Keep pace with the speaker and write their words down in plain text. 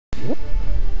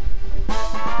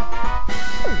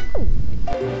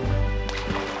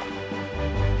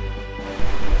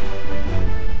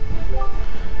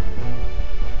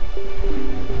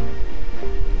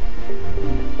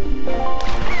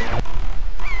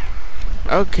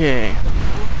Okay.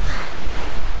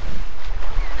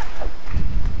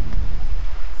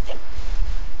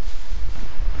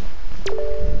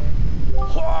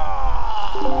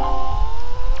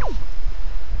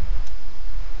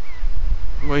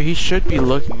 Well, he should be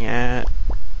looking at.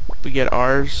 We get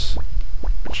ours,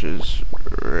 which is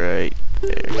right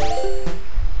there.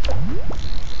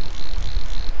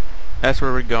 That's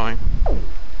where we're going.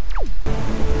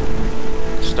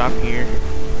 Stop here.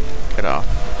 Get off.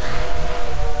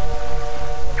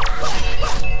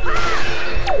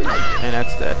 And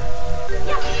that's dead.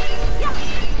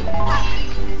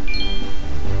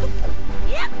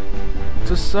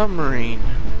 It's a submarine.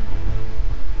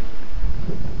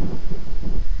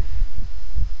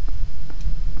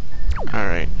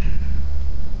 Alright.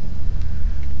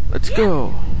 Let's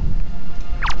go.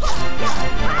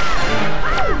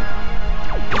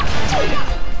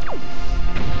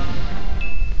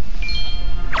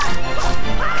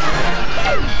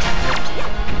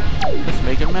 Let's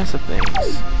make a mess of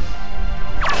things.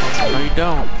 No, you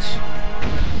don't.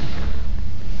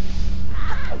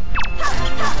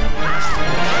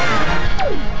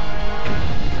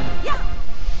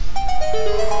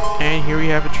 And here we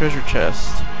have a treasure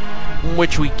chest,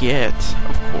 which we get,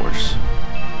 of course.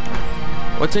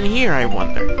 What's in here, I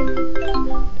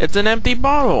wonder? It's an empty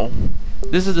bottle.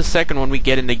 This is the second one we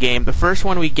get in the game. The first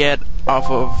one we get off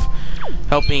of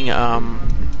helping,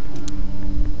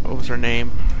 what was her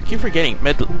name? I keep forgetting.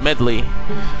 Medli.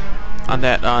 On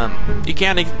that, you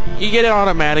get it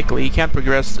automatically. You can't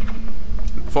progress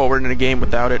forward in the game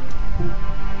without it.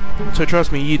 So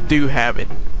trust me, you do have it.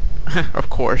 Of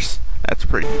course. That's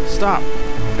pretty. Stop.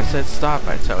 I said stop,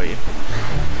 I tell you.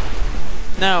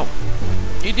 Now,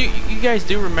 you guys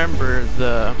do remember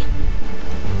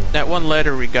that one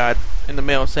letter we got in the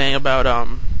mail saying about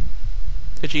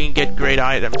that you can get great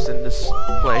items in this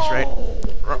place, right?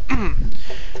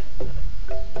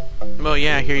 Well,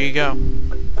 yeah, here you go.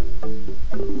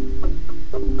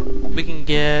 We can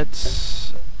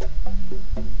get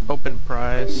open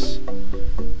prize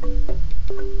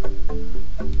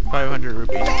 500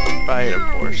 rupees. Buy it, of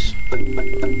course.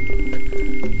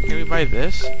 Can we buy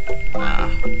this? Nah,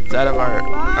 it's out of our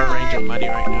range of money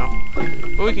right now.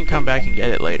 But we can come back and get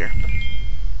it later.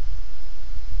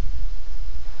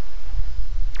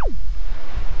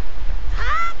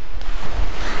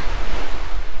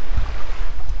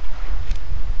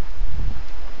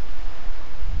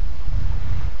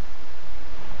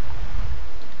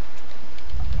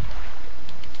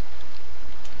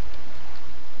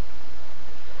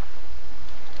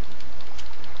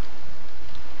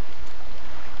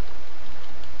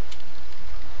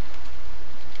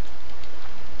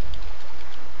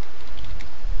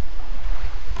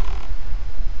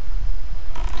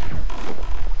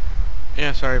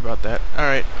 Yeah, sorry about that.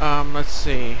 Alright, let's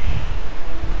see.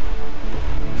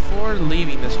 Before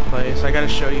leaving this place, I gotta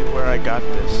show you where I got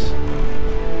this.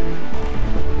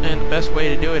 And the best way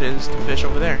to do it is to fish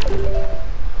over there.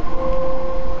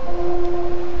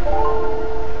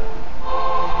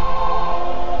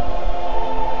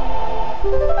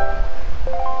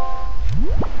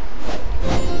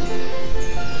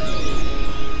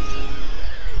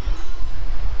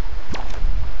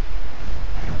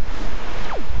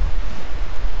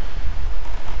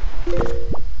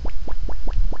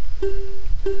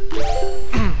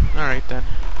 Alright then.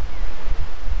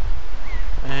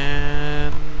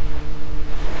 And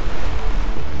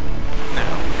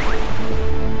now.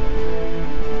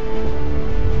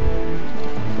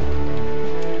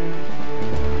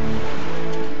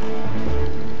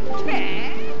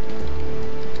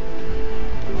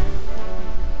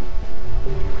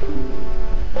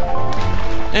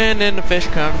 And then the fish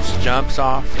comes, jumps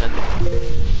off, and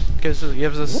gives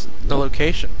us the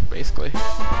location, basically.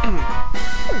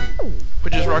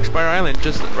 Which is Spire Island,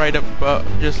 just right up,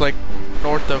 just like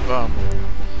north of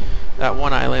that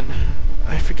one island.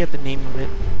 I forget the name of it.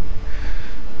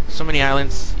 So many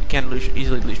islands, you can't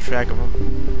easily lose track of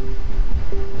them.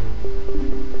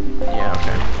 Yeah,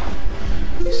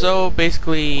 okay. So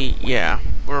basically, yeah,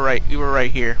 we were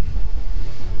right here.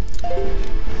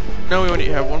 No, we only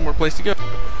have one more place to go.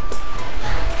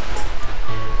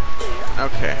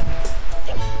 Okay.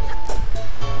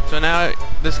 So now,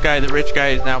 this guy, the rich guy,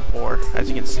 is now poor, as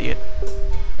you can see it.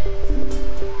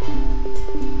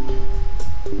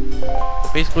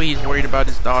 Basically, he's worried about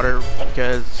his daughter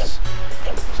because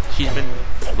she's been,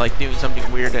 like, doing something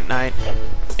weird at night.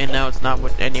 And now it's not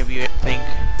what any of you think.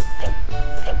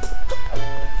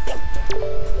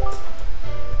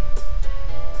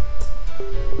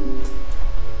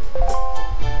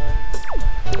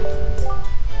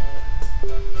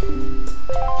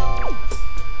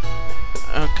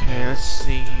 let's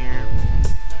see here.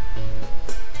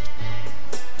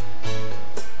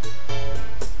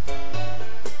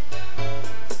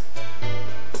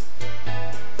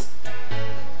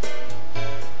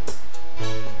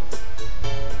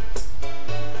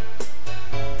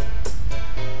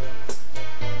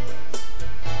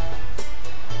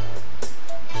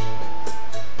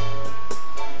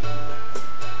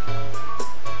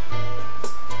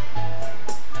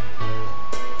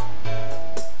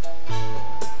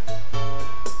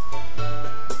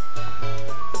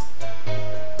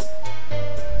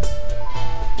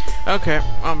 Okay,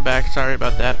 I'm back. Sorry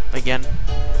about that again.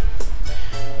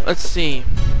 Let's see.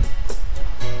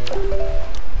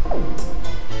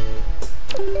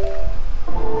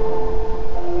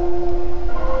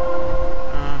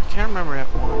 Can't remember that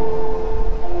one.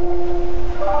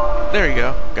 There you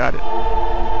go. Got it.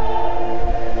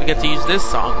 We get to use this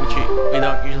song, which we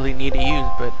don't usually need to use,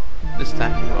 but this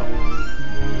time we will.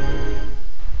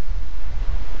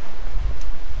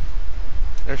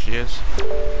 There she is.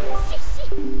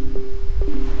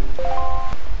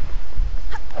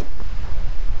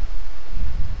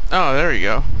 Oh, there you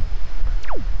go.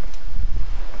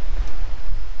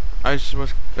 I just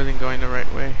wasn't going the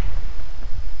right way.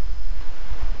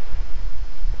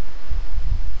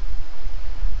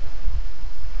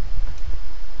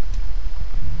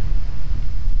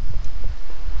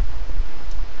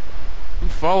 We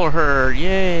follow her,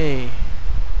 yay!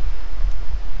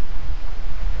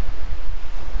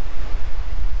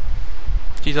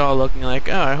 She's all looking like,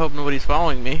 oh, I hope nobody's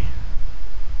following me.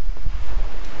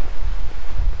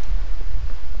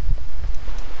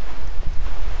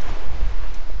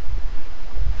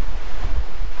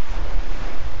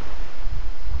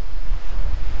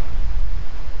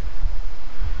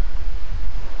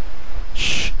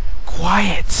 Shh!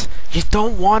 Quiet! You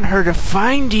don't want her to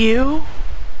find you!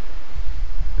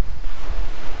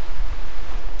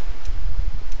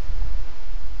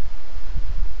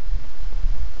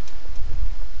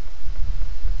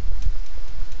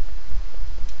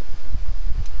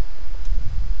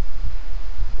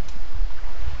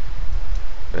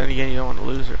 Then again, you don't want to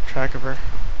lose track of her.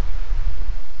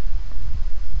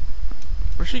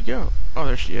 Where'd she go? Oh,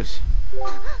 there she is.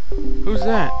 Who's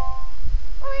that?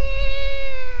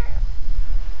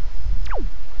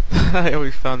 I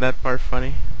always found that part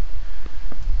funny.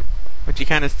 But she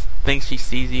kind of thinks she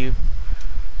sees you.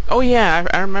 Oh yeah,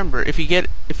 I remember. If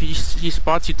she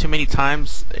spots you too many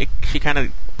times, she kind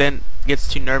of then gets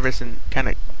too nervous and kind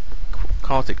of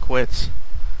calls it quits.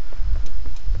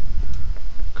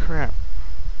 Crap.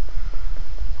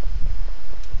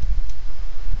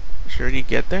 Sure, did you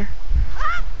get there?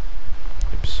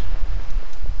 Oops.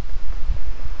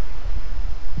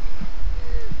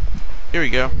 Here we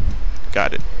go.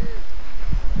 Got it.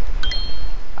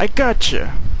 I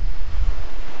gotcha!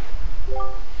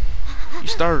 You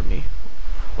startled me.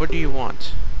 What do you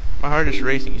want? My heart is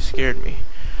racing, you scared me.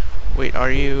 Wait, are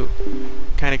you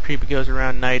kind of creepy, goes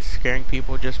around nights scaring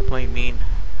people, just plain mean?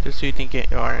 Just who you think you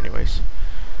are anyways.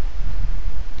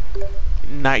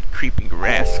 Night creeping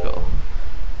rascal.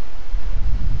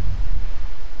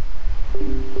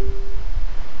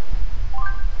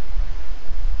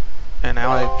 An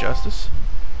ally of justice?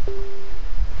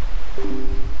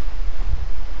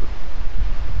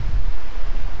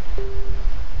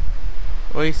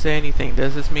 Will you say anything?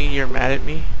 Does this mean you're mad at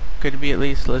me? Could it be at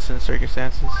least listen to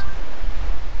circumstances?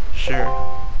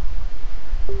 Sure.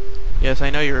 Yes, I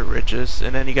know you're riches,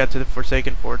 and then you got to the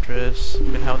Forsaken Fortress,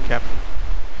 been held captive.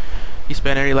 You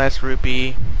spent every last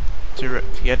rupee to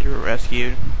get you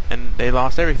rescued, and they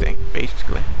lost everything,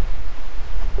 basically.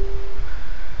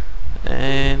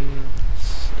 And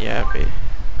yeah,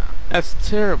 that's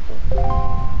terrible.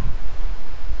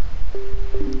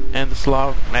 And the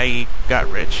Slav Maggie got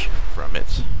rich from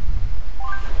it.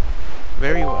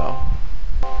 Very well.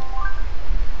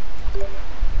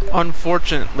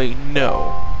 Unfortunately,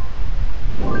 no.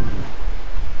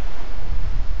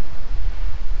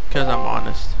 Because I'm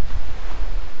honest.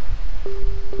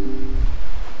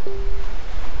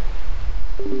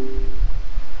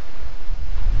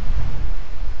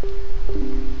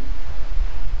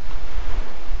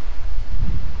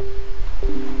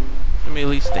 Let me at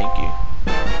least thank you.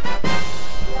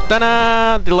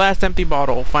 Ta-da! The last empty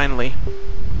bottle, finally.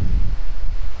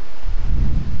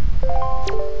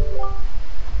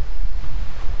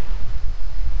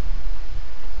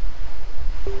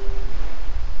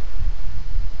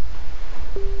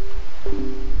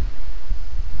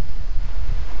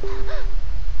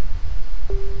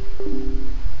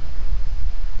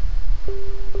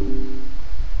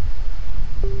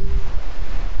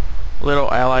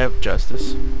 Little ally of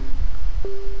justice.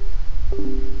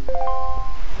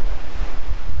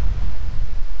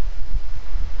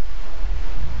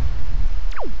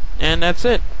 And that's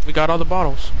it. We got all the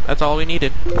bottles. That's all we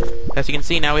needed. As you can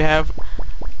see, now we have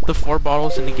the 4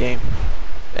 bottles in the game.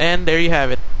 And there you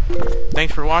have it.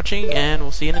 Thanks for watching, and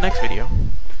we'll see you in the next video.